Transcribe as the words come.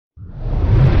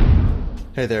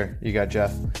Hey there, you got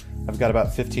Jeff. I've got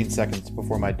about 15 seconds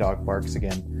before my dog barks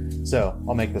again, so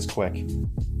I'll make this quick.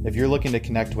 If you're looking to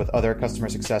connect with other customer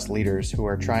success leaders who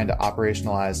are trying to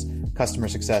operationalize customer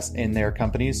success in their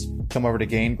companies, come over to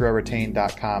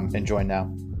gaingrowretain.com and join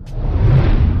now.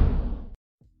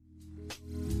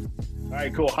 All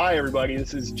right, cool. Hi, everybody.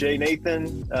 This is Jay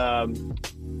Nathan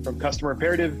from Customer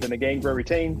Imperative and the Gain, Grow,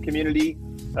 Retain community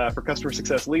for customer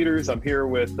success leaders. I'm here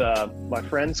with my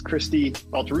friends, Christy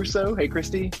Alteruso. Hey,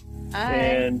 Christy. Hi.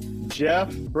 And Jeff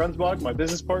Brunsbach, my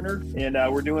business partner. And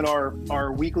we're doing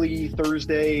our weekly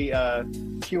Thursday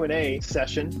Q&A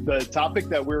session. The topic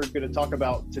that we're going to talk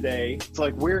about today, it's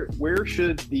like where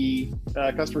should the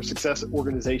customer success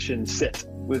organization sit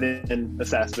within a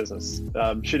SaaS business?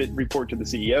 Should it report to the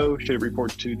CEO? Should it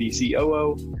report to the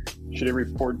COO? Should it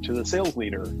report to the sales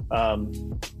leader?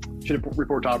 Should it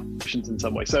report to operations in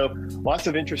some way? So lots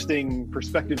of interesting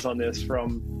perspectives on this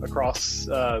from across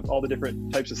all the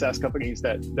different types of SaaS companies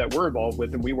that we're involved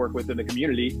with and we work with in the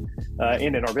community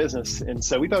and in our business. And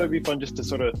so we thought it'd be fun just to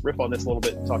sort of riff on this a little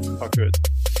bit and talk to it.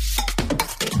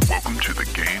 Welcome to the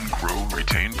Gain, Grow,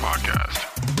 Retain podcast.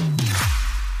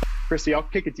 Christy, I'll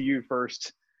kick it to you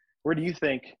first. Where do you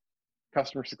think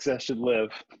customer success should live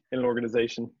in an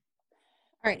organization?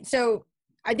 All right. So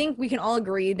I think we can all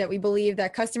agree that we believe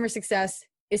that customer success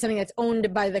is something that's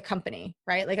owned by the company,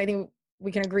 right? Like, I think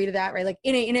we can agree to that, right? Like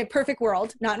in a perfect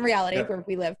world, not in reality where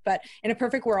we live, but in a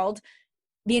perfect world,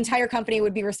 the entire company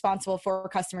would be responsible for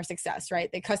customer success,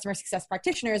 right? The customer success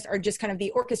practitioners are just kind of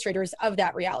the orchestrators of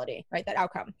that reality, right? That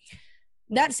outcome.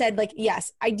 That said, like,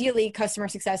 yes, ideally customer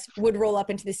success would roll up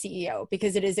into the CEO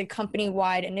because it is a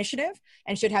company-wide initiative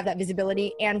and should have that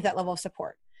visibility and that level of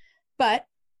support. But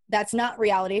that's not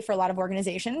reality for a lot of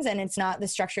organizations, and it's not the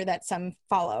structure that some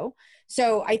follow.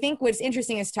 So I think what's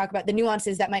interesting is to talk about the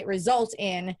nuances that might result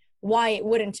in why it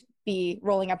wouldn't be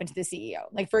rolling up into the CEO.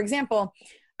 Like, for example,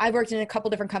 I've worked in a couple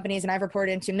different companies and I've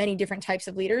reported into many different types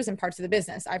of leaders and parts of the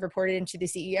business. I've reported into the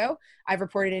CEO. I've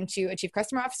reported into a chief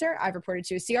customer officer. I've reported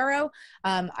to a CRO.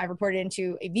 I've reported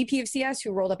into a VP of CS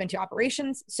who rolled up into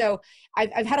operations. So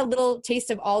I've had a little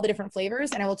taste of all the different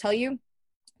flavors. And I will tell you,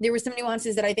 there were some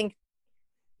nuances that I think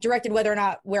directed whether or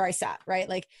not where I sat, right?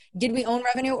 Like, did we own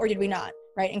revenue or did we not,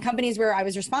 right? In companies where I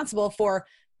was responsible for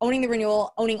owning the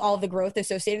renewal, owning all of the growth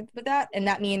associated with that, and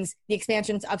that means the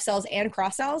expansions, upsells, and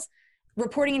cross-sells,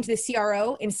 reporting into the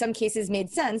CRO in some cases made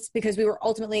sense because we were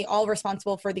ultimately all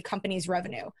responsible for the company's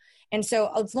revenue. And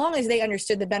so as long as they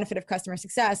understood the benefit of customer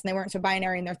success and they weren't so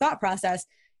binary in their thought process,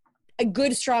 a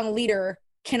good, strong leader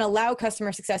can allow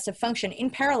customer success to function in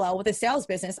parallel with a sales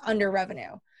business under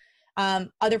revenue.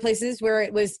 Other places where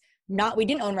it was not, we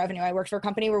didn't own revenue. I worked for a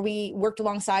company where we worked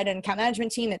alongside an account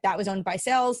management team that was owned by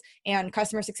sales, and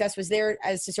customer success was there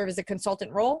as to serve as a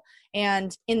consultant role.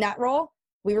 And in that role,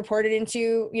 we reported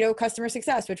into, customer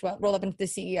success, which rolled up into the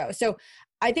CEO. So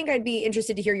I think I'd be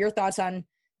interested to hear your thoughts on,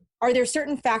 are there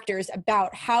certain factors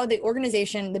about how the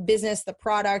organization, the business, the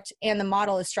product, and the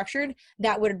model is structured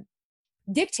that would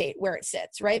dictate where it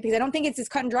sits, right? Because I don't think it's as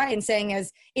cut and dry in saying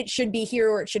as it should be here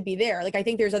or it should be there. Like, I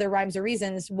think there's other rhymes or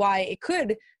reasons why it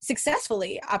could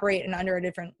successfully operate under a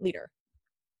different leader.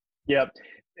 Yeah.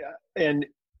 And,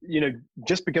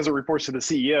 just because it reports to the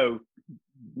CEO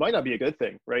might not be a good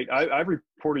thing, right? I've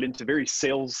reported into very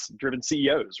sales-driven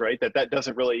CEOs, right? That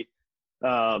doesn't really,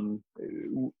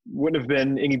 wouldn't have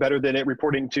been any better than it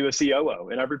reporting to a COO.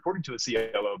 And I've reported to a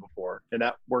COO before, and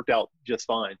that worked out just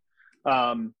fine.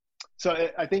 So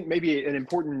I think maybe an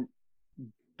important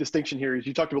distinction here is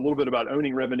you talked a little bit about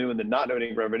owning revenue and then not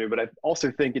owning revenue, but I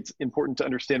also think it's important to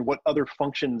understand what other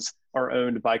functions are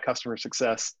owned by customer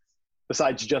success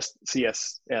besides just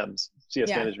CS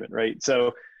management, right?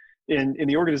 So in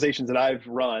the organizations that I've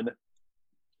run,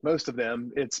 most of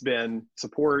them, it's been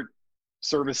support,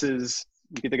 services.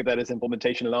 You can think of that as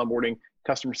implementation and onboarding,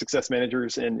 customer success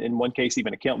managers, and in one case,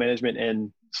 even account management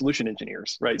and solution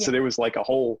engineers, right? Yeah. So there was like a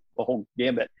whole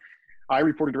gambit. I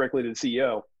reported directly to the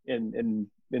CEO in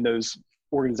those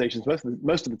organizations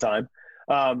most of the time.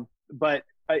 But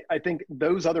I think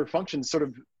those other functions sort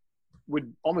of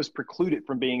would almost preclude it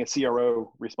from being a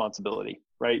CRO responsibility,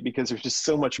 right? Because there's just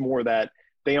so much more that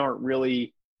they aren't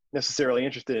really necessarily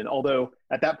interested in. Although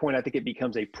at that point, I think it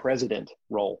becomes a president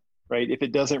role, right? If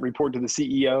it doesn't report to the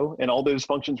CEO and all those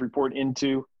functions report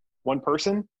into one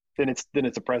person, then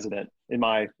it's a president in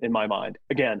my mind.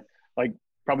 Again, like,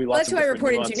 probably lots that's of who I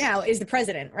report nuance. into now is the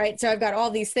president, right? So I've got all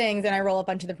these things and I roll up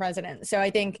onto the president. So I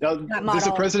think now, that model.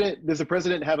 Does the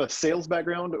president have a sales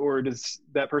background, or does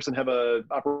that person have a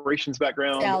operations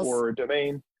background or a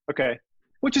domain? Okay.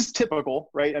 Which is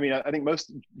typical, right? I mean, I think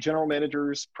most general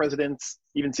managers, presidents,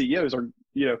 even CEOs are,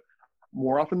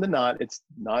 more often than not, it's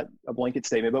not a blanket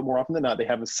statement, but more often than not, they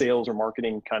have a sales or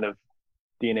marketing kind of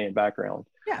DNA and background.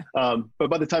 Yeah. But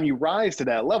by the time you rise to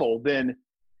that level, then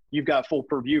you've got full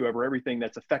purview over everything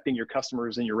that's affecting your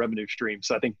customers and your revenue stream.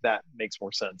 So I think that makes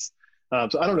more sense.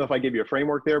 So I don't know if I gave you a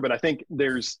framework there, but I think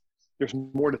there's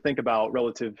more to think about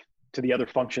relative to the other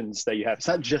functions that you have. It's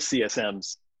not just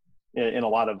CSMs in a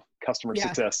lot of customer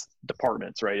success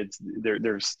departments, right? It's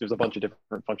there's a bunch of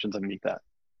different functions underneath that.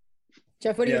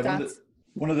 Jeff, what are your thoughts?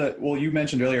 Well, you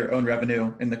mentioned earlier own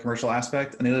revenue in the commercial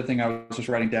aspect. And the other thing I was just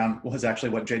writing down was actually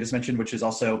what Jay just mentioned, which is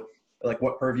also like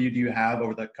what purview do you have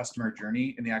over the customer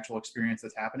journey and the actual experience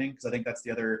that's happening? Because I think that's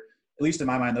the other, at least in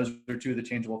my mind, those are two of the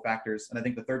changeable factors. And I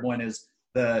think the third one is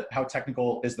how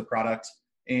technical is the product?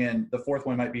 And the fourth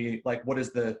one might be like, what's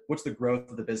the growth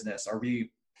of the business?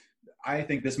 I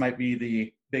think this might be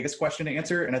the biggest question to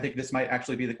answer. And I think this might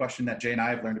actually be the question that Jay and I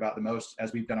have learned about the most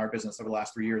as we've done our business over the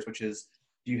last 3 years, which is,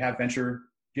 do you have venture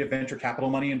capital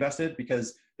money invested?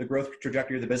 Because the growth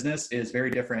trajectory of the business is very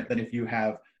different than if you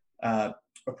have a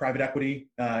private equity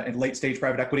and late stage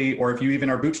private equity, or if you even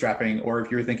are bootstrapping, or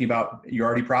if you're thinking about you're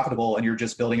already profitable and you're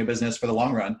just building a business for the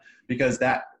long run. Because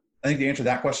I think the answer to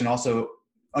that question also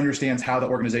understands how the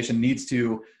organization needs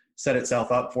to set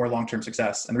itself up for long-term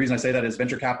success. And the reason I say that is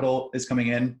venture capital is coming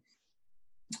in.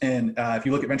 And if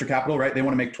you look at venture capital, right, they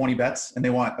want to make 20 bets and they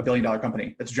want $1 billion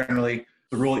company. That's generally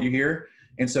the rule that you hear.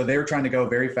 And so they're trying to go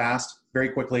very fast, very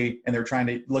quickly, and they're trying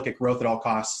to look at growth at all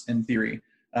costs in theory.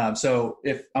 So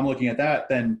if I'm looking at that,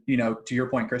 then, to your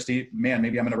point, Christy, man,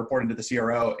 maybe I'm going to report into the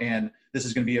CRO, and this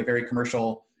is going to be a very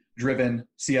commercial driven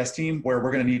CS team where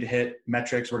we're going to need to hit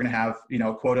metrics. We're going to have,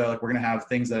 quota, like we're going to have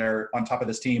things that are on top of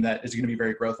this team that is going to be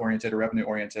very growth oriented or revenue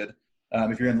oriented.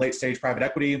 If you're in late stage private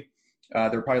equity,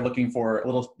 they're probably looking for a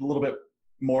little bit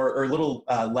more or a little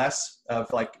less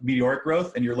of like meteoric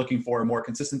growth, and you're looking for more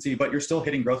consistency, but you're still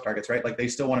hitting growth targets, right? Like they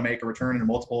still want to make a return in a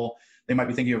multiple. They might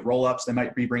be thinking of roll-ups. They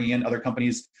might be bringing in other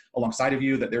companies alongside of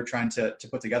you that they're trying to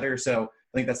put together. So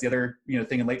I think that's the other,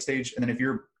 thing in late stage. And then if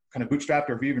you're kind of bootstrapped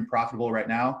or if you're even profitable right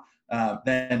now,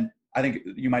 then I think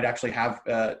you might actually have,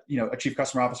 a chief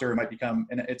customer officer who might become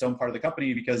its own part of the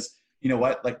company, because you know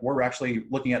what, like we're actually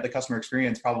looking at the customer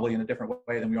experience probably in a different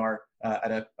way than we are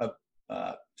at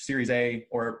a Series A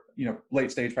or,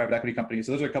 late stage private equity company.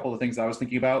 So those are a couple of things I was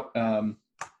thinking about. And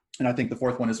I think the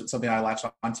fourth one is something I latched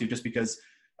onto just because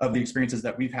of the experiences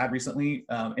that we've had recently,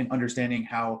 and understanding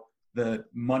how the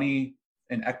money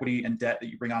and equity and debt that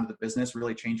you bring onto the business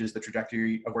really changes the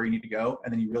trajectory of where you need to go.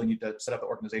 And then you really need to set up the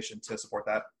organization to support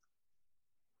that.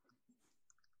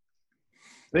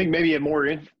 I think maybe a more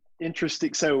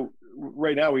interesting, so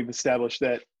right now we've established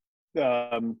that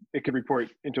it could report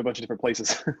into a bunch of different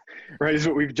places, right? Is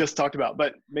what we've just talked about.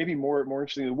 But maybe more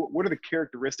interestingly, what are the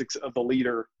characteristics of the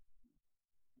leader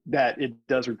that it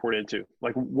does report into?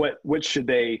 Like what should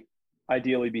they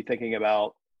ideally be thinking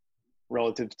about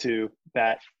relative to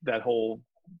that whole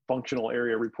functional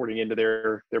area reporting into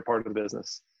their part of the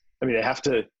business? I mean, they have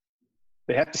to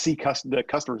see the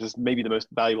customers as maybe the most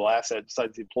valuable asset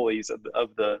besides the employees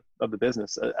of the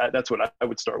business. That's what I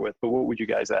would start with. But what would you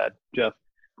guys add, Jeff?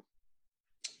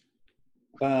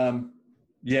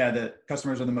 The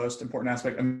customers are the most important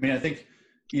aspect. I mean, I think,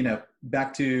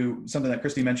 back to something that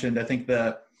Christy mentioned, I think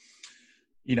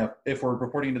if we're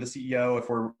reporting to the CEO, if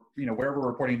we're, wherever we're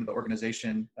reporting to the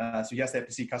organization, so yes, they have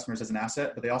to see customers as an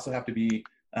asset, but they also have to be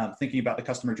thinking about the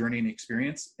customer journey and the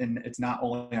experience. And it's not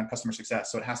only on customer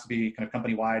success. So it has to be kind of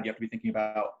company wide. You have to be thinking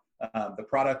about the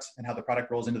product and how the product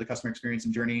rolls into the customer experience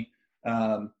and journey.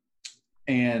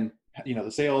 And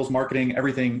the sales, marketing,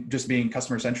 everything just being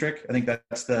customer centric. I think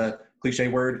that's the cliche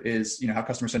word is, how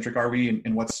customer centric are we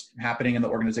and what's happening in the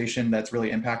organization that's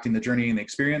really impacting the journey and the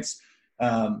experience.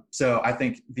 So I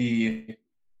think the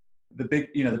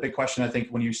big question, I think,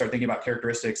 when you start thinking about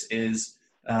characteristics is,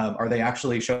 are they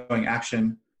actually showing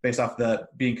action based off the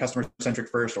being customer centric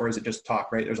first, or is it just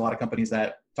talk, right? There's a lot of companies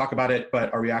that talk about it,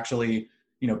 but are we actually,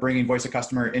 bringing voice of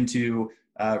customer into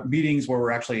meetings where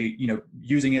we're actually,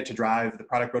 using it to drive the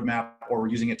product roadmap, or we're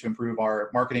using it to improve our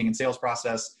marketing and sales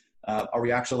process? Are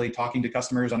we actually talking to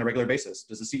customers on a regular basis?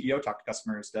 Does the CEO talk to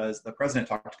customers? Does the president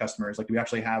talk to customers? Like, do we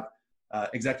actually have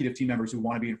executive team members who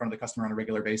want to be in front of the customer on a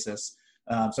regular basis?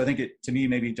 So I think to me,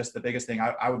 maybe just the biggest thing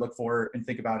I would look for and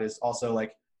think about is also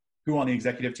like who on the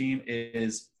executive team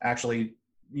is actually,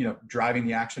 driving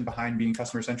the action behind being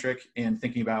customer centric, and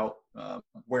thinking about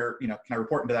where, can I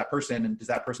report into that person, and does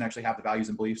that person actually have the values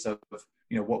and beliefs of,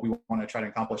 what we want to try to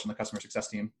accomplish in the customer success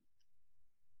team?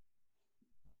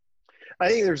 I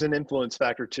think there's an influence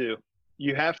factor too.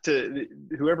 You have to,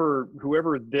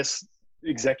 whoever this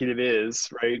executive is,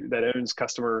 right, that owns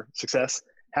customer success,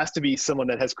 has to be someone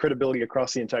that has credibility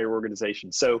across the entire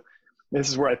organization. So this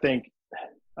is where I think,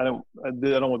 I don't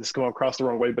want this to come across the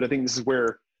wrong way, but I think this is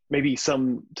where maybe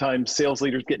sometimes sales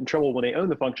leaders get in trouble when they own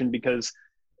the function, because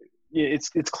it's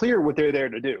clear what they're there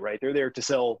to do, right? They're there to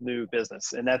sell new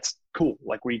business, and that's cool.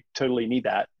 Like, we totally need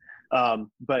that.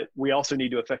 But we also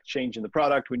need to affect change in the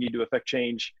product. We need to affect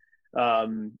change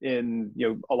in,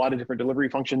 a lot of different delivery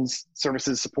functions,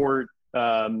 services, support.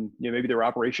 Maybe there are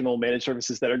operational managed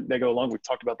services that go along. We've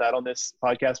talked about that on this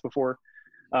podcast before.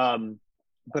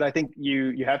 But I think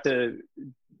you have to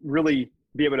really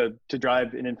be able to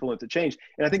drive and influence a change.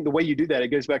 And I think the way you do that, it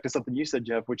goes back to something you said,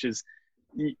 Jeff, which is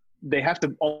they have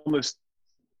to almost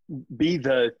be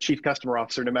the chief customer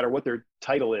officer, no matter what their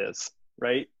title is,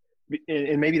 right?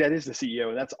 And maybe that is the CEO,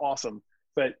 and that's awesome.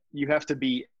 But you have to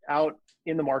be out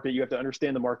in the market. You have to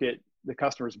understand the market, the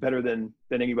customers better than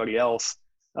anybody else,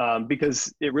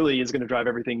 because it really is going to drive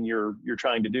everything you're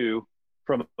trying to do,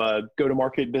 from a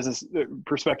go-to-market business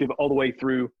perspective, all the way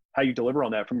through how you deliver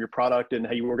on that, from your product and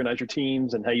how you organize your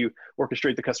teams and how you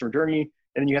orchestrate the customer journey.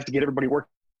 And then you have to get everybody working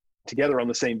together on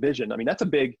the same vision. I mean, that's a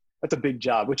big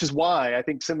job, which is why I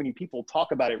think so many people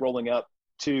talk about it rolling up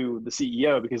to the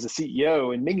CEO, because the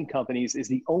CEO in many companies is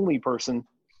the only person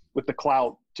with the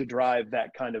clout to drive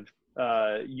that kind of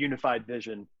unified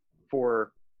vision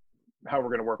for how we're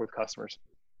going to work with customers.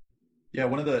 Yeah,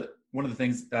 one of the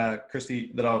things,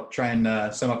 Christy, that I'll try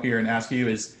and sum up here and ask you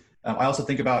is, I also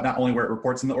think about not only where it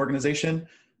reports in the organization,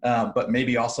 but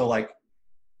maybe also like,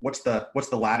 what's the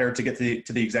ladder to get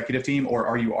to the executive team, or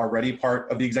are you already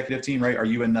part of the executive team, right? Are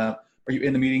you in the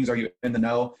meetings? Are you in the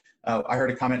know? I heard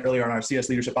a comment earlier on our CS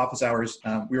Leadership Office Hours.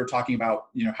 We were talking about,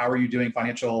 how are you doing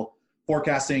financial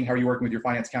forecasting? How are you working with your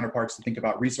finance counterparts to think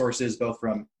about resources, both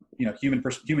from,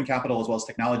 human capital as well as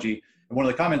technology? And one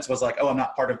of the comments was like, oh, I'm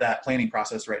not part of that planning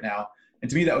process right now. And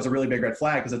to me, that was a really big red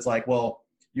flag, because it's like, well,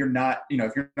 you're not,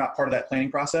 if you're not part of that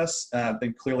planning process,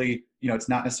 then clearly, it's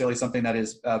not necessarily something that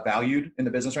is valued in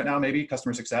the business right now, maybe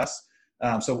customer success.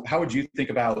 So how would you think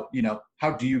about,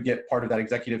 how do you get part of that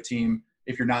executive team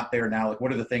if you're not there now? Like,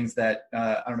 what are the things that,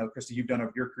 I don't know, Christy, you've done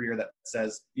over your career that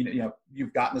says,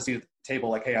 you've gotten the seat at the table,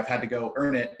 like, hey, I've had to go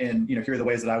earn it. And, here are the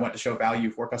ways that I went to show value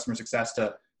for customer success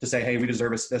to say, hey, we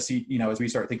deserve a seat, as we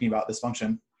start thinking about this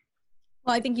function.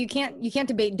 Well, I think you can't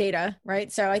debate data,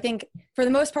 right? So I think for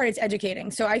the most part, it's educating.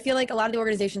 So I feel like a lot of the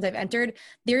organizations I've entered,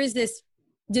 there is this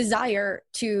desire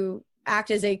to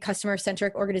act as a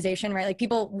customer-centric organization, right? Like,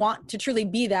 people want to truly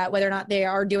be that, whether or not they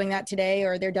are doing that today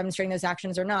or they're demonstrating those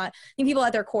actions or not. I think people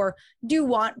at their core do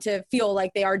want to feel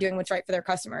like they are doing what's right for their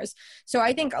customers. So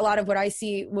I think a lot of what I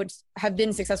see would have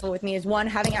been successful with me is, one,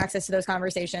 having access to those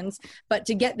conversations, but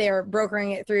to get there,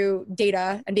 brokering it through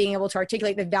data and being able to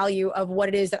articulate the value of what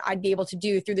it is that I'd be able to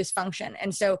do through this function.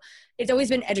 And so it's always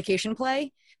been education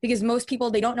play, because most people,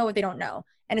 they don't know what they don't know.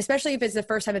 And especially if it's the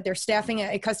first time that they're staffing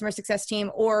a customer success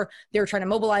team, or they're trying to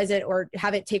mobilize it or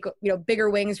have it take, bigger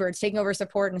wings where it's taking over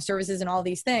support and services and all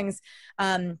these things,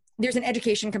 there's an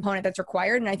education component that's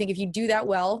required. And I think if you do that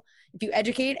well, if you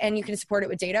educate and you can support it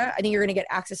with data, I think you're going to get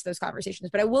access to those conversations.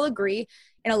 But I will agree,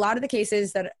 in a lot of the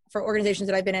cases that for organizations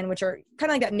that I've been in, which are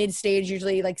kind of like that mid-stage,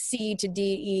 usually like C to D,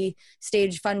 E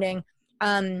stage funding,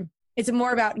 it's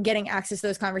more about getting access to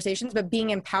those conversations, but being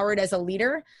empowered as a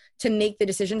leader to make the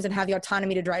decisions and have the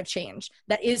autonomy to drive change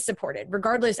that is supported,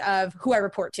 regardless of who I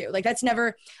report to. Like, that's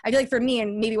never, I feel like for me,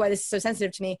 and maybe why this is so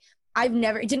sensitive to me,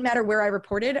 it didn't matter where I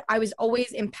reported. I was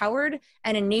always empowered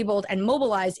and enabled and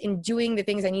mobilized in doing the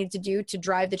things I needed to do to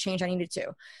drive the change I needed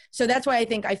to. So that's why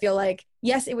I feel like,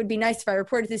 yes, it would be nice if I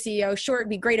reported to the CEO. Sure, it'd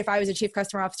be great if I was a chief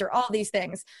customer officer, all these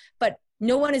things, but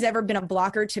no one has ever been a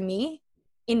blocker to me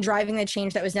in driving the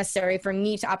change that was necessary for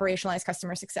me to operationalize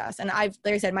customer success. And like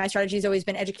I said, my strategy has always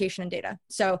been education and data.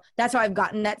 So that's how I've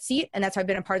gotten that seat. And that's how I've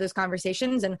been a part of those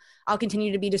conversations. And I'll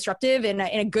continue to be disruptive in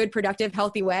a good, productive,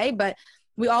 healthy way. But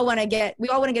we all want to get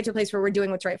to a place where we're doing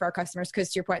what's right for our customers,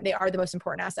 because to your point, they are the most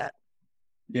important asset.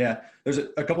 Yeah. There's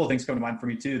a couple of things come to mind for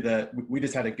me too, that we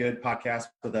just had a good podcast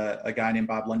with a guy named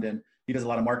Bob London. He does a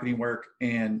lot of marketing work.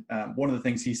 And one of the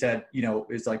things he said,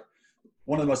 is like,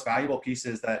 one of the most valuable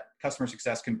pieces that customer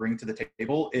success can bring to the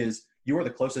table is you are the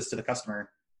closest to the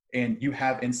customer, and you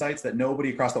have insights that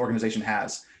nobody across the organization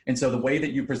has. And so the way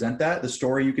that you present that, the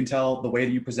story you can tell, the way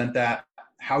that you present that,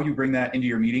 how you bring that into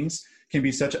your meetings can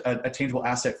be such a tangible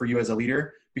asset for you as a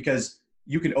leader, because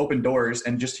you can open doors.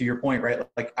 And just to your point, right?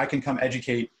 Like, I can come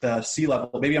educate the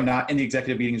C-level. Maybe I'm not in the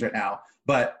executive meetings right now,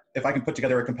 but if I can put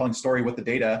together a compelling story with the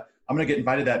data, I'm going to get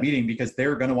invited to that meeting, because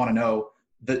they're going to want to know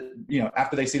that,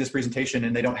 after they see this presentation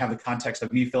and they don't have the context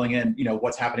of me filling in,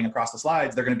 what's happening across the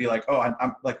slides, they're going to be like, oh,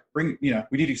 I'm like, we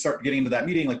need to start getting into that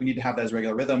meeting. Like, we need to have that as a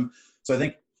regular rhythm. So I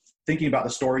think thinking about the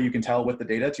story you can tell with the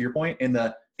data, to your point, and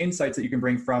the insights that you can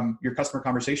bring from your customer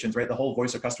conversations, right? The whole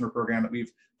voice of customer program that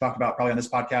we've talked about probably on this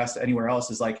podcast, anywhere else,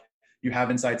 is like you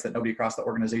have insights that nobody across the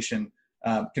organization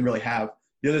can really have.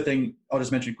 The other thing I'll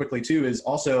just mention quickly too is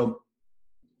also,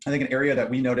 I think an area that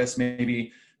we notice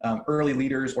maybe early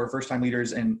leaders or first-time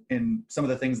leaders in some of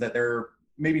the things that they're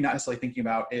maybe not necessarily thinking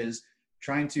about is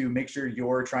trying to make sure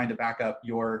you're trying to back up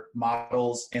your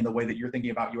models and the way that you're thinking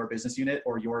about your business unit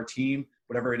or your team,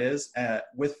 whatever it is,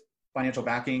 with financial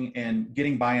backing and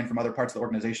getting buy-in from other parts of the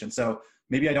organization. So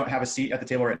maybe I don't have a seat at the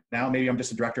table right now. Maybe I'm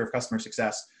just a director of customer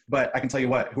success, but I can tell you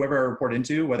what, whoever I report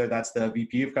into, whether that's the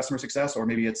VP of customer success, or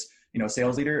maybe it's, a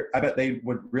sales leader, I bet they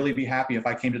would really be happy if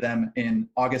I came to them in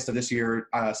August of this year,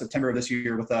 September of this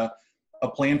year with a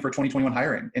plan for 2021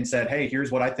 hiring and said, hey,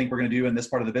 here's what I think we're going to do in this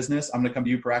part of the business. I'm going to come to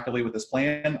you proactively with this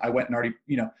plan. I went and already,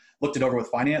 looked it over with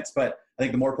finance, but I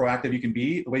think the more proactive you can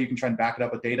be, the way you can try and back it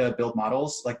up with data, build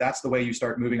models, like that's the way you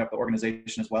start moving up the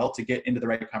organization as well to get into the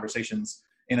right conversations.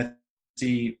 And I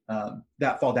see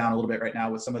that fall down a little bit right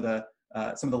now with some of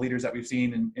the leaders that we've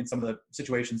seen in some of the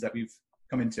situations that we've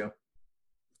come into.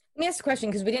 Let me ask a question,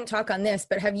 because we didn't talk on this,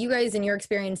 but have you guys in your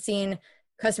experience seen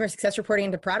customer success reporting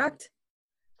into product?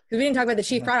 Because we didn't talk about the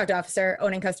chief product officer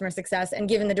owning customer success, and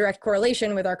given the direct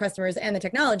correlation with our customers and the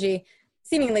technology,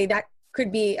 seemingly that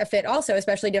could be a fit also,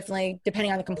 especially differently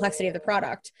depending on the complexity of the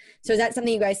product. So is that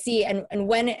something you guys see, and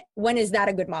when is that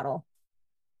a good model?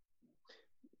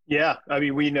 Yeah, I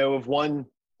mean, we know of one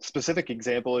specific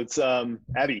example. It's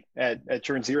Abby at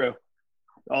ChurnZero.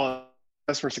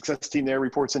 Customer success team there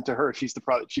reports into her. She's the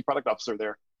chief product officer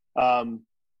there. And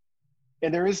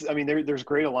there's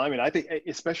great alignment. I think,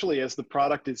 especially as the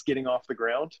product is getting off the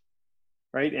ground,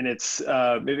 right? And it's,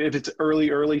 if it's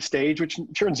early stage, which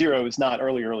ChurnZero is not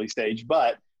early stage,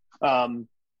 but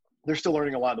they're still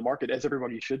learning a lot in the market, as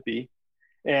everybody should be.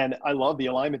 And I love the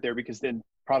alignment there, because then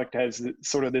product has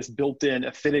sort of this built-in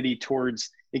affinity towards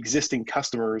existing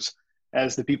customers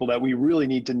as the people that we really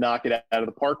need to knock it out of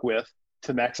the park with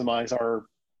to maximize our,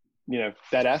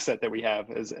 that asset that we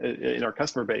have as in our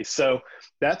customer base. So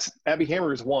that's Abby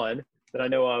Hammer is one that I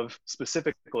know of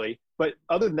specifically. But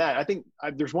other than that, I think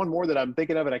there's one more that I'm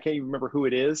thinking of, and I can't even remember who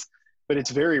it is, but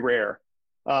it's very rare.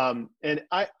 And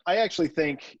I actually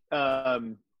think,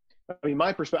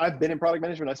 my perspective, I've been in product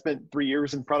management. I spent 3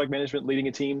 years in product management leading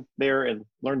a team there and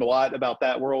learned a lot about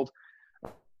that world.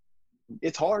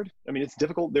 It's hard. I mean, it's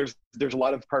difficult. There's a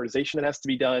lot of prioritization that has to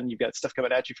be done. You've got stuff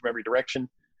coming at you from every direction.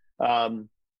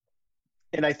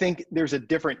 And I think there's a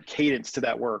different cadence to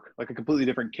that work, like a completely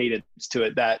different cadence to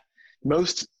it, that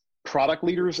most product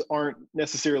leaders aren't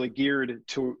necessarily geared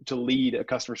to lead a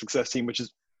customer success team, which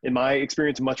is, in my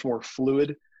experience, much more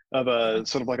fluid of a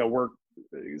sort of like a work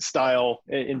style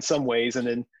in some ways, and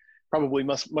then probably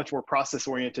much more process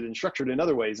oriented and structured in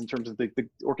other ways in terms of the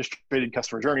orchestrated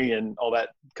customer journey and all that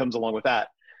comes along with that.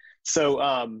 So,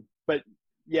 but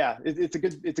yeah, it's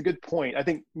a good point. I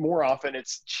think more often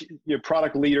it's your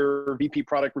product leader, VP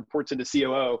product reports into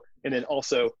COO, and then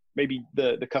also maybe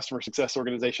the customer success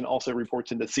organization also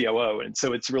reports into COO. And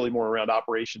so it's really more around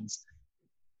operations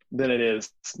than it is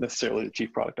necessarily the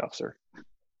chief product officer.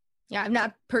 Yeah, I've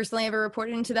not personally ever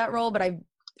reported into that role, but I've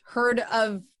heard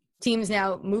of teams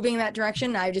now moving in that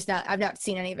direction. I've not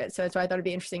seen any of it. So that's why I thought it'd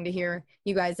be interesting to hear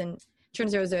you guys, and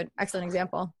ChurnZero is an excellent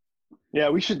example. Yeah,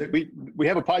 we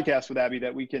have a podcast with Abby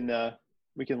that we can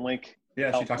link.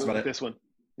 Yeah, she talks about it. This one.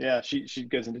 Yeah, she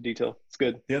goes into detail. It's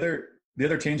good. The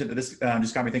other tangent that this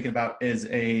just got me thinking about is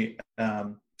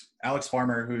Alex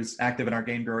Farmer, who's active in our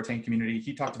Gain, Grow, Retain community.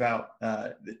 He talked about,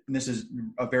 and this is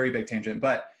a very big tangent,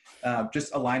 but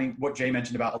just aligning what Jay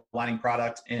mentioned about aligning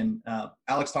product. And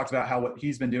Alex talked about how what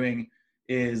he's been doing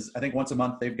is, I think once a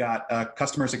month, they've got a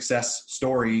customer success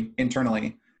story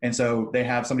internally. And so they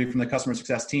have somebody from the customer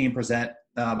success team present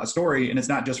a story, and it's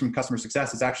not just from customer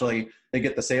success. It's actually, they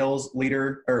get the sales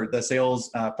leader or the sales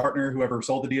partner, whoever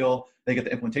sold the deal. They get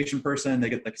the implementation person, they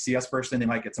get the CS person, they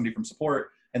might get somebody from support,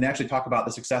 and they actually talk about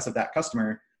the success of that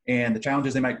customer and the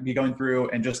challenges they might be going through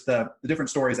and just the different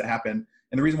stories that happen.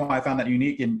 And the reason why I found that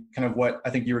unique and kind of what I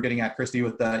think you were getting at, Christy,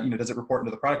 with the, does it report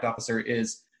into the product officer,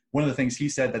 is one of the things he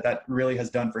said that really has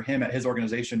done for him at his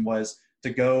organization was to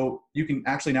go, you can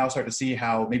actually now start to see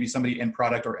how maybe somebody in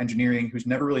product or engineering who's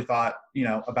never really thought,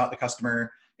 about the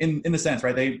customer in the sense,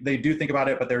 right? They do think about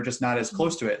it, but they're just not as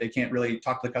close to it. They can't really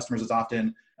talk to the customers as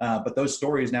often. But those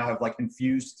stories now have like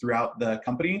infused throughout the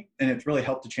company, and it's really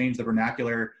helped to change the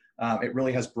vernacular. It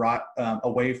really has brought a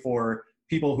way for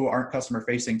people who aren't customer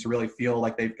facing to really feel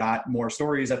like they've got more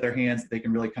stories at their hands, that they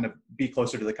can really kind of be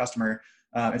closer to the customer.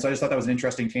 And so I just thought that was an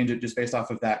interesting tangent just based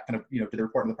off of that kind of, to the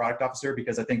report of the product officer,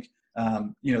 because I think,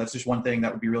 that's just one thing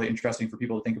that would be really interesting for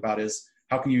people to think about is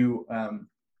how can you,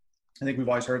 I think we've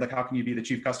always heard, like, how can you be the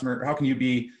chief customer, or how can you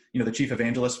be, the chief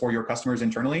evangelist for your customers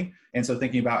internally? And so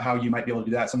thinking about how you might be able to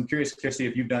do that. So I'm curious, Kirsty,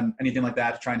 if you've done anything like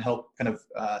that to try and help kind of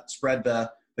spread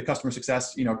the customer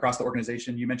success, across the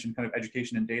organization. You mentioned kind of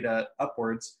education and data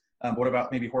upwards. What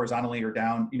about maybe horizontally or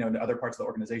down, to other parts of the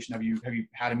organization? Have you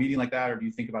had a meeting like that, or do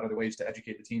you think about other ways to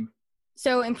educate the team?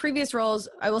 So in previous roles,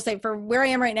 I will say for where I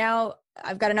am right now,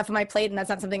 I've got enough on my plate, and that's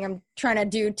not something I'm trying to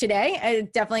do today.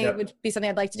 It definitely would be something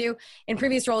I'd like to do. In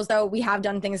previous roles, though, we have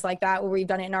done things like that where we've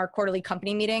done it in our quarterly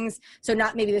company meetings. So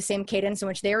not maybe the same cadence in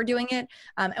which they were doing it.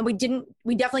 And we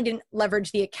definitely didn't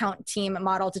leverage the account team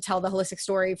model to tell the holistic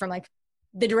story from like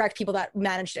the direct people that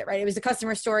managed it, right? It was the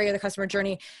customer story or the customer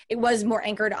journey. It was more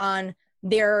anchored on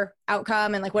their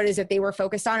outcome and like what is it they were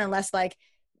focused on, and less like,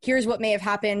 here's what may have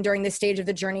happened during this stage of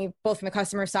the journey, both from the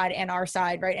customer side and our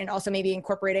side, right? And also maybe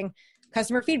incorporating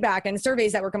customer feedback and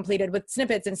surveys that were completed with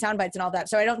snippets and sound bites and all that.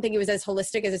 So I don't think it was as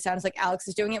holistic as it sounds like Alex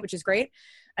is doing it, which is great.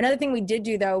 Another thing we did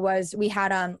do though was we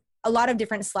had a lot of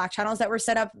different Slack channels that were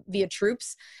set up via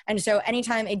troops. And so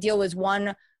anytime a deal was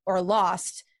won or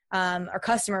lost, our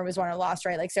customer was won or lost,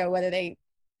 right? Like, so whether they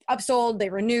upsold, they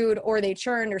renewed, or they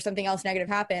churned, or something else negative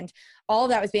happened, all of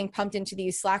that was being pumped into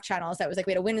these Slack channels. That was like,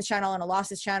 we had a wins channel and a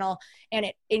losses channel, and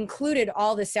it included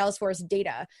all the Salesforce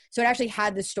data. So it actually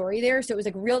had the story there. So it was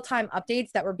like real-time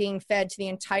updates that were being fed to the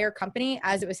entire company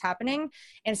as it was happening.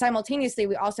 And simultaneously,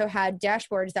 we also had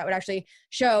dashboards that would actually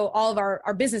show all of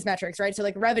our business metrics, right? So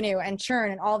like revenue and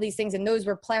churn and all these things, and those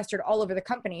were plastered all over the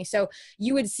company. So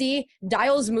you would see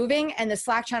dials moving and the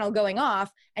Slack channel going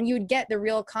off, and you would get the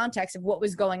real context of what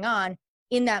was going on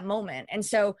in that moment. And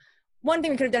so one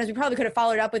thing we could have done is we probably could have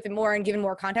followed up with it more and given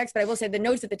more context, but I will say the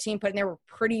notes that the team put in there were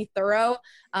pretty thorough,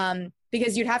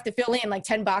 because you'd have to fill in like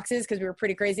 10 boxes because we were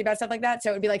pretty crazy about stuff like that. So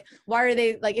it would be like, why are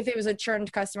they, like, if it was a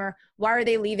churned customer, why are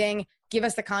they leaving? Give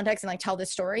us the context and like tell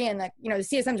this story. And like, the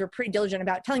CSMs were pretty diligent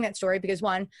about telling that story because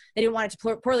one, they didn't want it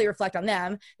to poorly reflect on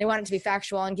them. They wanted it to be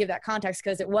factual and give that context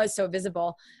because it was so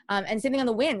visible. And same thing on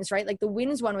the wins, right? Like the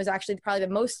wins one was actually probably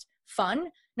the most fun,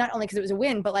 not only because it was a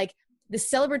win, but like the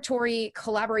celebratory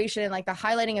collaboration and like the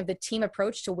highlighting of the team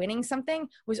approach to winning something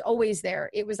was always there.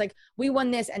 It was like, we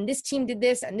won this and this team did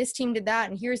this and this team did that.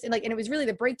 And here's like, and it was really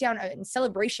the breakdown and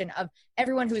celebration of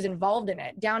everyone who was involved in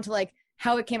it down to like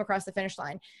how it came across the finish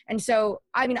line. And so,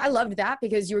 I mean, I loved that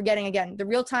because you were getting, again, the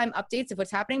real-time updates of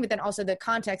what's happening, but then also the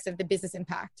context of the business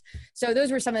impact. So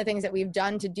those were some of the things that we've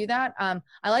done to do that. I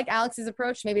like Alex's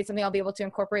approach. Maybe it's something I'll be able to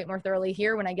incorporate more thoroughly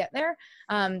here when I get there.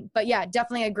 But yeah,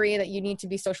 definitely agree that you need to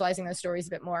be socializing those stories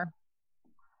a bit more.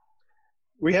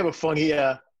 We have a funny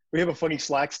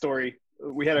Slack story.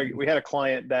 We had a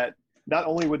client that not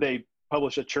only would they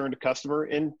publish a churned customer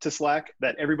into Slack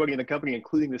that everybody in the company,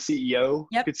 including the CEO,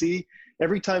 could see.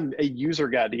 Every time a user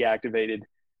got deactivated,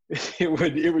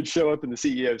 it would show up in the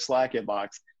CEO's Slack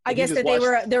inbox. I guess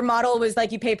that their model was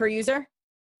like you pay per user.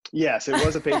 Yes, it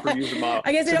was a pay per user model.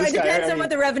 I guess it depends on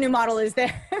what the revenue model is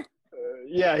there.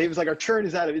 Yeah, he was like, our churn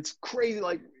is out of it's crazy.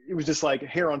 Like it was just like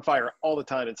hair on fire all the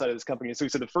time inside of this company. And so he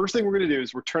said, the first thing we're going to do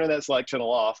is we're turning that Slack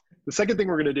channel off. The second thing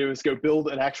we're going to do is go build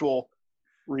an actual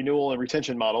renewal and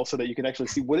retention model so that you can actually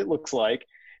see what it looks like.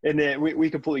 And then we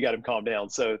completely got him calmed down.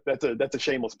 So that's a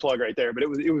shameless plug right there. But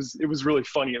it was really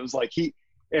funny. It was like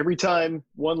every time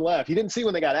one left, he didn't see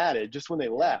when they got added, just when they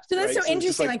left. So that's right? So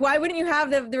interesting. Like, why wouldn't you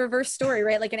have the reverse story,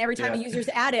 right? Like, and every time a user's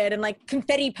added and like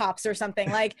confetti pops or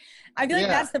something. Like, I feel like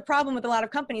that's the problem with a lot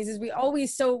of companies is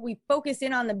we focus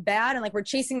in on the bad and like we're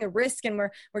chasing the risk and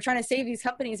we're trying to save these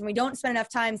companies and we don't spend enough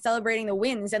time celebrating the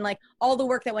wins and like all the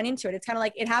work that went into it. It's kind of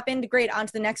like it happened, great, on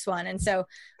to the next one. And so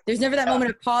there's never that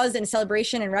moment of pause and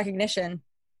celebration and recognition.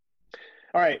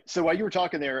 All right. So while you were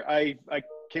talking there, I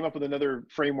came up with another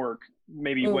framework,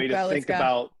 maybe way to think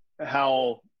about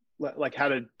how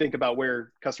to think about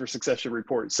where customer success should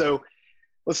report. So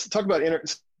let's talk about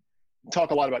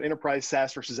talk a lot about enterprise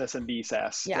SaaS versus SMB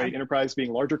SaaS, right? Enterprise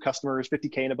being larger customers,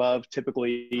 50K and above,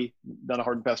 typically, not a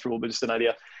hard and fast rule, but just an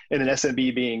idea. And then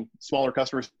SMB being smaller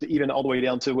customers, even all the way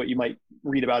down to what you might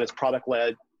read about as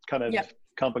product-led kind of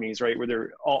companies, right?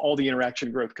 Where all the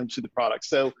interaction growth comes through the product.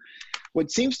 So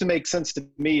what seems to make sense to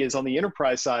me is on the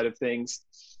enterprise side of things,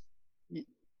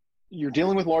 you're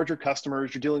dealing with larger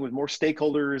customers, you're dealing with more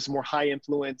stakeholders, more high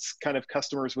influence kind of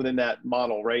customers within that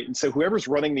model, right? And so whoever's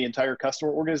running the entire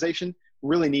customer organization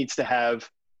really needs to have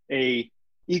a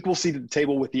equal seat at the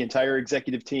table with the entire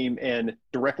executive team and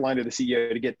direct line to the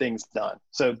CEO to get things done.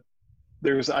 So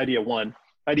there's idea one.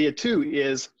 Idea two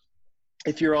is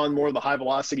if you're on more of the high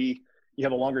velocity, you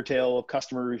have a longer tail of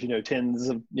customers,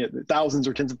 thousands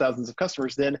or tens of thousands of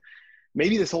customers, then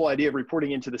maybe this whole idea of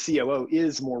reporting into the COO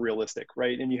is more realistic,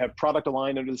 right? And you have product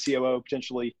aligned under the COO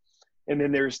potentially. And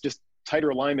then there's just tighter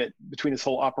alignment between this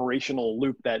whole operational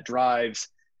loop that drives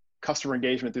customer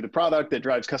engagement through the product, that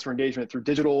drives customer engagement through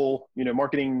digital,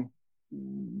 marketing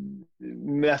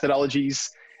methodologies.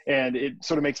 And it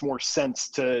sort of makes more sense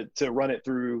to run it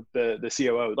through the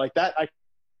COO. Like that, I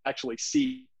actually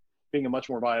see being a much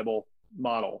more viable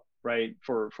model, right?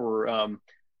 For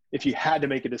if you had to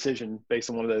make a decision based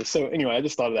on one of those. So anyway, I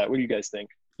just thought of that. What do you guys think?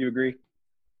 Do you agree?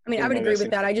 I mean, I would agree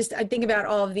with that. I think about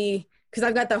all of because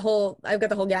I've got the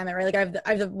whole gamut, right? Like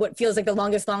I have what feels like the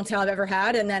longest long tail I've ever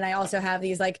had. And then I also have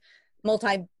these like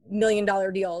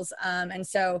multi-million-dollar deals. And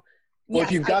so, well,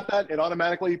 if you've got that, it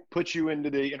automatically puts you into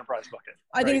the enterprise bucket.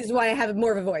 I think this is why I have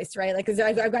more of a voice, right? Like, because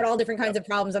I've got all different kinds of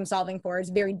problems I'm solving for. It's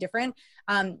very different.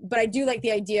 But I do like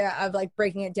the idea of like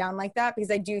breaking it down like that,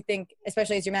 because I do think,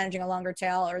 especially as you're managing a longer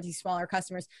tail or these smaller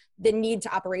customers, the need to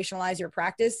operationalize your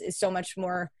practice is so much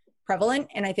more prevalent.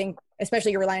 And I think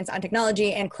especially your reliance on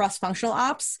technology and cross-functional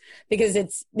ops,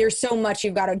 because there's so much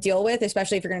you've got to deal with,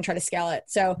 especially if you're going to try to scale it.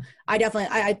 So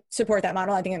I support that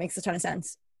model. I think it makes a ton of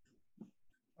sense.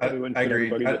 I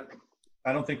agree.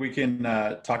 I don't think we can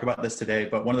talk about this today,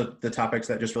 but one of the topics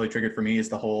that just really triggered for me is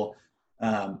the whole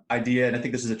idea, and I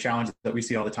think this is a challenge that we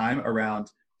see all the time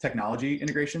around technology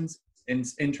integrations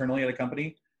internally at a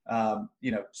company.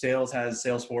 Sales has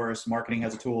Salesforce, marketing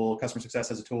has a tool, customer success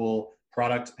has a tool,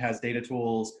 product has data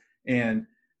tools, and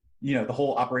the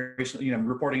whole operation,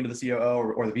 reporting to the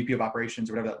COO or the VP of operations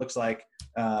or whatever that looks like.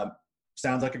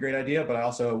 Sounds like a great idea, but I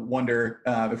also wonder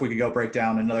if we could go break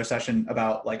down another session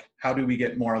about like how do we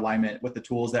get more alignment with the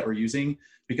tools that we're using?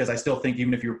 Because I still think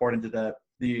even if you report into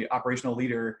the operational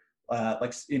leader,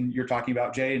 you're talking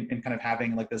about Jay and kind of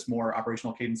having like this more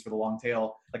operational cadence for the long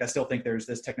tail, like I still think there's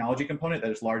this technology component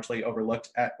that is largely overlooked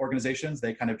at organizations.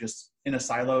 They kind of just in a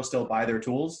silo still buy their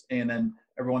tools, and then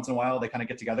every once in a while they kind of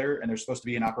get together and there's supposed to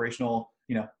be an operational,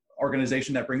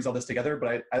 organization that brings all this together.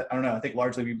 But I don't know. I think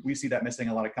largely we see that missing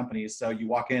in a lot of companies. So you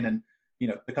walk in and,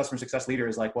 the customer success leader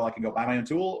is like, well, I can go buy my own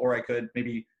tool, or I could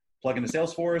maybe plug into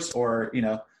Salesforce, or,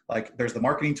 like there's the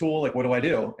marketing tool. Like, what do I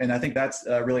do? And I think that's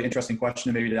a really interesting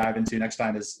question to maybe dive into next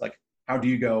time is like, how do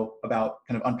you go about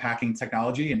kind of unpacking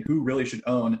technology and who really should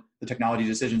own the technology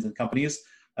decisions in companies?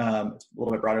 It's a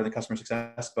little bit broader than customer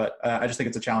success, but I just think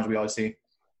it's a challenge we always see.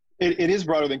 It is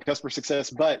broader than customer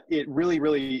success, but it really,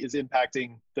 really is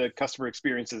impacting the customer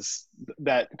experiences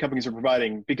that companies are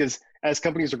providing, because as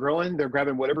companies are growing, they're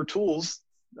grabbing whatever tools.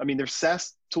 I mean, there's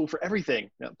SaaS tool for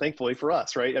everything. Now, thankfully for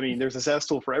us, right? I mean, there's a SaaS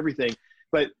tool for everything,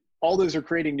 but all those are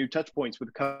creating new touch points with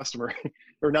the customer,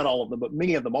 or not all of them, but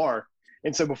many of them are.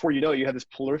 And so before you know it, you have this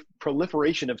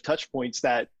proliferation of touch points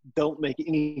that don't make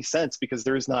any sense because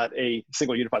there is not a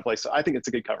single unified place. So I think it's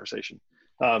a good conversation.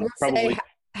 Probably.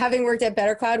 Having worked at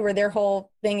Better Cloud, where their whole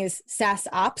thing is SaaS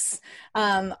ops,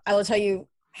 I will tell you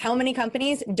how many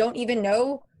companies don't even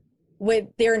know what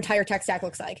their entire tech stack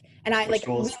looks like. And we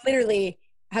literally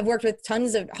have worked with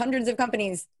hundreds of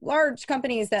companies, large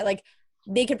companies that like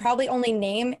they could probably only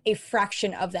name a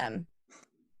fraction of them.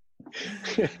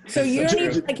 So you don't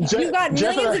even you've got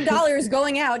millions of dollars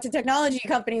going out to technology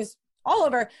companies all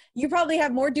over. You probably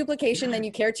have more duplication than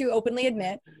you care to openly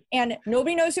admit, and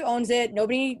nobody knows who owns it.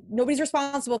 Nobody's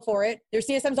responsible for it. There's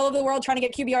CSMs all over the world trying to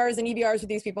get QBRs and EBRs with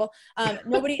these people.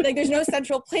 There's no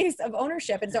central place of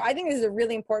ownership. And so I think this is a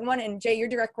really important one. And Jay, your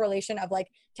direct correlation of like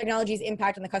technology's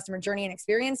impact on the customer journey and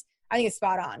experience, I think is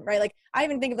spot on, right? Like I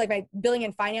even think of like my billing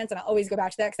and finance, and I always go back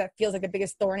to that because that feels like the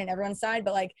biggest thorn in everyone's side.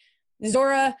 But like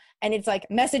Zuora, and it's like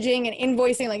messaging and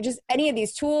invoicing, like just any of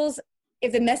these tools,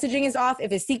 if the messaging is off,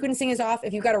 if the sequencing is off,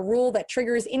 if you've got a rule that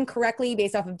triggers incorrectly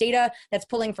based off of data that's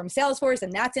pulling from Salesforce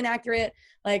and that's inaccurate,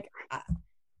 like,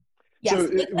 yes, so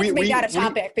let's make that a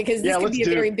topic because this could be a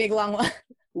very big, long one.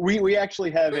 We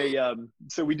actually have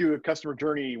so we do a customer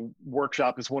journey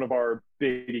workshop as one of our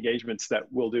big engagements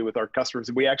that we'll do with our customers.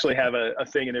 And we actually have a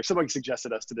thing in there. Somebody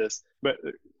suggested this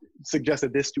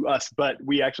to us, but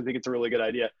we actually think it's a really good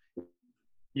idea.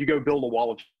 You go build a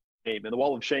wall of shame, and the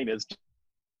wall of shame is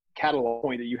catalog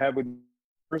point that you have with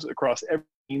across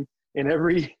every in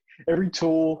every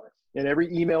tool and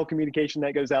every email communication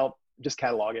that goes out. Just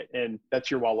catalog it, and that's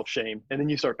your wall of shame, and then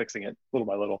you start fixing it little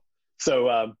by little.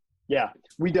 So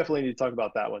we definitely need to talk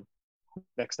about that one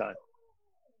next time.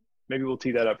 Maybe we'll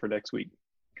tee that up for next week.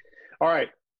 All right,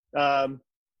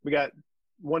 we got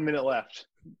 1 minute left.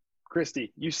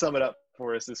 Christy, you sum it up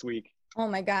for us this week. Oh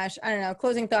my gosh. I don't know.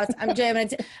 Closing thoughts. Jay, I'm going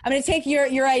to take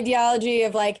your ideology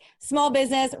of like small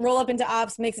business, roll up into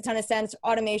ops, makes a ton of sense.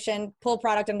 Automation, pull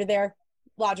product under there.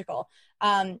 logical.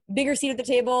 Bigger seat at the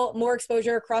table, more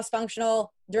exposure,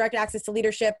 cross-functional, direct access to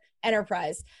leadership,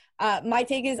 enterprise. My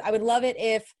take is I would love it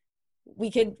if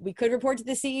we could report to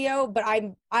the CEO, but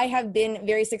I have been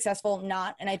very successful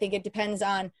not. And I think it depends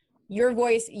on your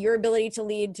voice, your ability to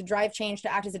lead, to drive change,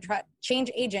 to act as a change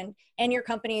agent, and your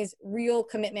company's real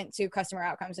commitment to customer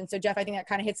outcomes. And so, Jeff, I think that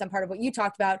kind of hits on part of what you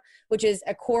talked about, which is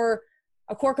a core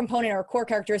component or a core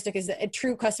characteristic is a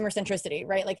true customer centricity,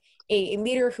 right? Like a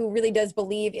leader who really does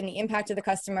believe in the impact of the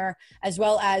customer as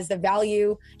well as the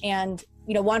value and,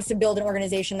 wants to build an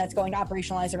organization that's going to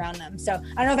operationalize around them. So I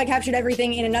don't know if I captured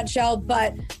everything in a nutshell,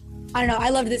 but I don't know. I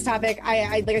loved this topic.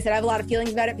 I like I said, I have a lot of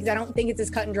feelings about it because I don't think it's as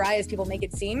cut and dry as people make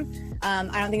it seem. I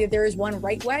don't think that there is one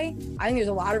right way. I think there's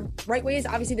a lot of right ways.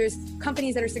 Obviously, there's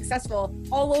companies that are successful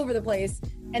all over the place,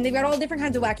 and they've got all different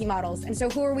kinds of wacky models. And so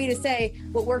who are we to say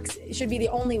what works should be the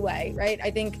only way, right?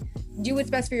 I think do what's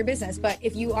best for your business. But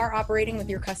if you are operating with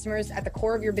your customers at the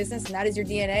core of your business and that is your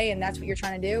DNA and that's what you're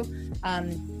trying to do, I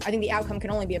think the outcome can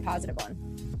only be a positive one.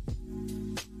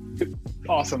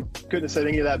 Awesome. Couldn't have said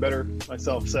any of that better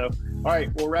myself. So, all right,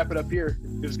 we'll wrap it up here.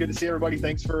 It was good to see everybody.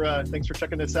 Thanks for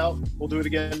checking this out. We'll do it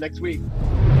again next week.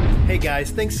 Hey guys,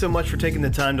 thanks so much for taking the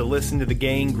time to listen to the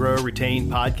Gain, Grow, Retain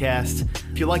podcast.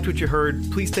 If you liked what you heard,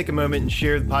 please take a moment and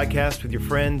share the podcast with your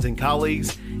friends and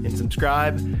colleagues and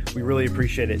subscribe. We really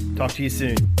appreciate it. Talk to you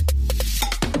soon.